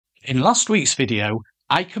In last week's video,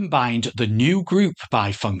 I combined the new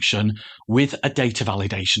GROUPBY function with a data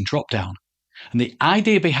validation dropdown. And the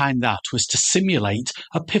idea behind that was to simulate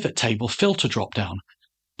a pivot table filter dropdown.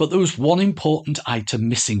 But there was one important item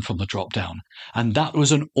missing from the dropdown, and that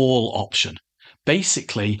was an all option.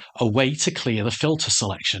 Basically, a way to clear the filter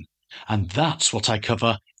selection. And that's what I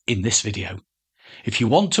cover in this video. If you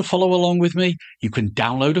want to follow along with me, you can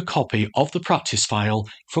download a copy of the practice file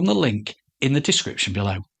from the link in the description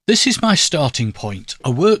below. This is my starting point,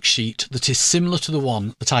 a worksheet that is similar to the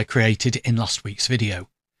one that I created in last week's video.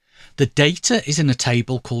 The data is in a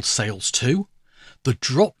table called Sales2. The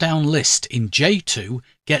drop-down list in J2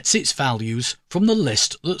 gets its values from the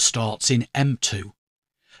list that starts in M2.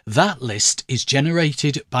 That list is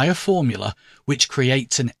generated by a formula which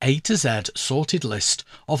creates an A to Z sorted list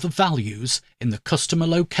of the values in the customer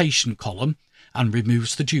location column and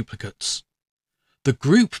removes the duplicates. The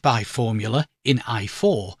GROUPBY formula in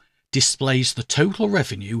I4 displays the total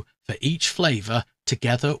revenue for each flavour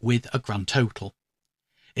together with a grand total.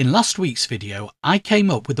 In last week's video, I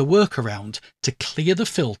came up with a workaround to clear the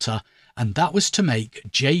filter, and that was to make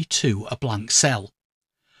J2 a blank cell.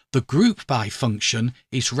 The GROUPBY function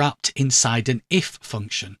is wrapped inside an if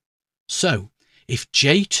function. So, if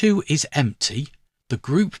J2 is empty, the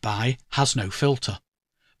GROUPBY has no filter.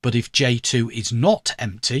 But if J2 is not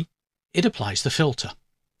empty, it applies the filter.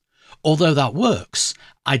 Although that works,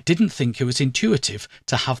 I didn't think it was intuitive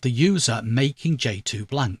to have the user making J2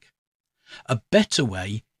 blank. A better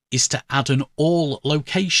way is to add an all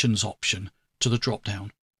locations option to the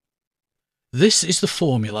dropdown. This is the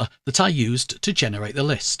formula that I used to generate the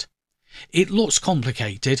list. It looks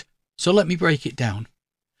complicated, so let me break it down.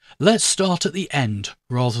 Let's start at the end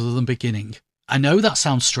rather than beginning. I know that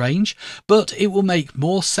sounds strange, but it will make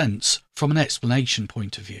more sense from an explanation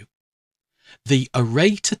point of view. The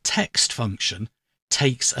ARRAYTOTEXT function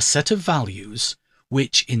takes a set of values,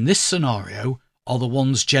 which in this scenario are the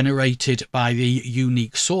ones generated by the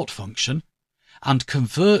unique sort function, and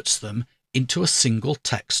converts them into a single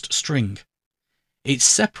text string. It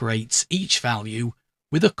separates each value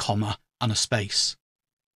with a comma and a space.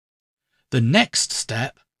 The next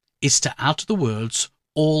step is to add the words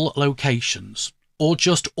all locations, or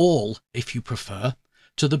just all if you prefer,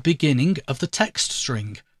 to the beginning of the text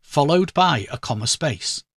string, followed by a comma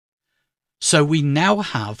space. So we now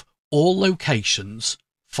have all locations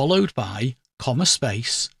followed by comma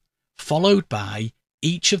space, followed by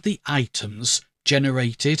each of the items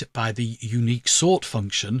generated by the unique sort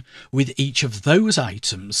function, with each of those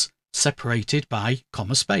items separated by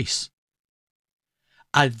comma space.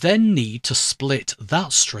 I then need to split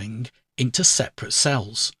that string into separate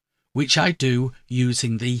cells, which I do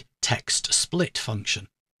using the TEXTSPLIT function.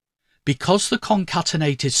 Because the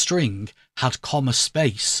concatenated string had comma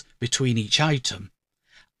space between each item,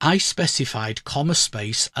 I specified comma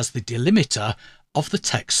space as the delimiter of the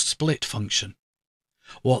TEXTSPLIT function.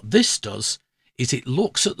 What this does is it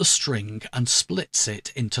looks at the string and splits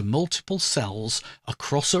it into multiple cells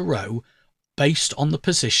across a row based on the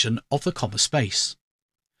position of the comma space.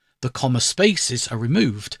 The comma spaces are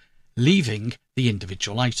removed, leaving the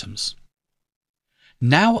individual items.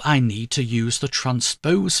 Now I need to use the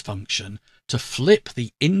Transpose function to flip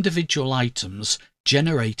the individual items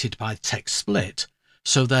generated by TEXTSPLIT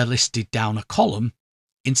so they're listed down a column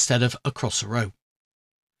instead of across a row.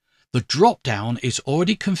 The drop-down is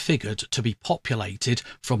already configured to be populated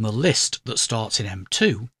from the list that starts in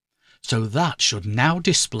M2, so that should now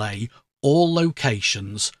display all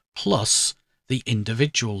locations plus the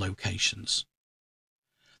individual locations.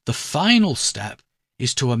 The final step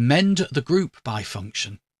is to amend the GROUPBY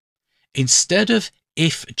function. Instead of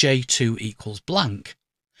if J2 equals blank,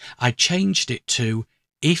 I changed it to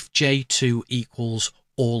if J2 equals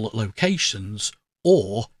all locations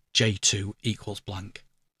or J2 equals blank.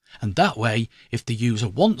 And that way, if the user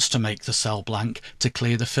wants to make the cell blank to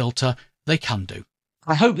clear the filter, they can do.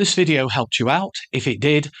 I hope this video helped you out. If it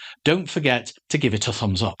did, don't forget to give it a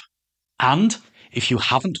thumbs up. And if you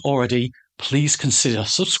haven't already, please consider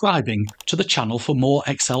subscribing to the channel for more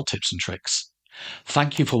Excel tips and tricks.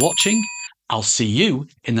 Thank you for watching. I'll see you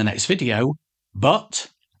in the next video, but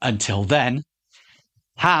until then,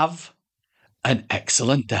 have an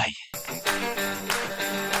excellent day.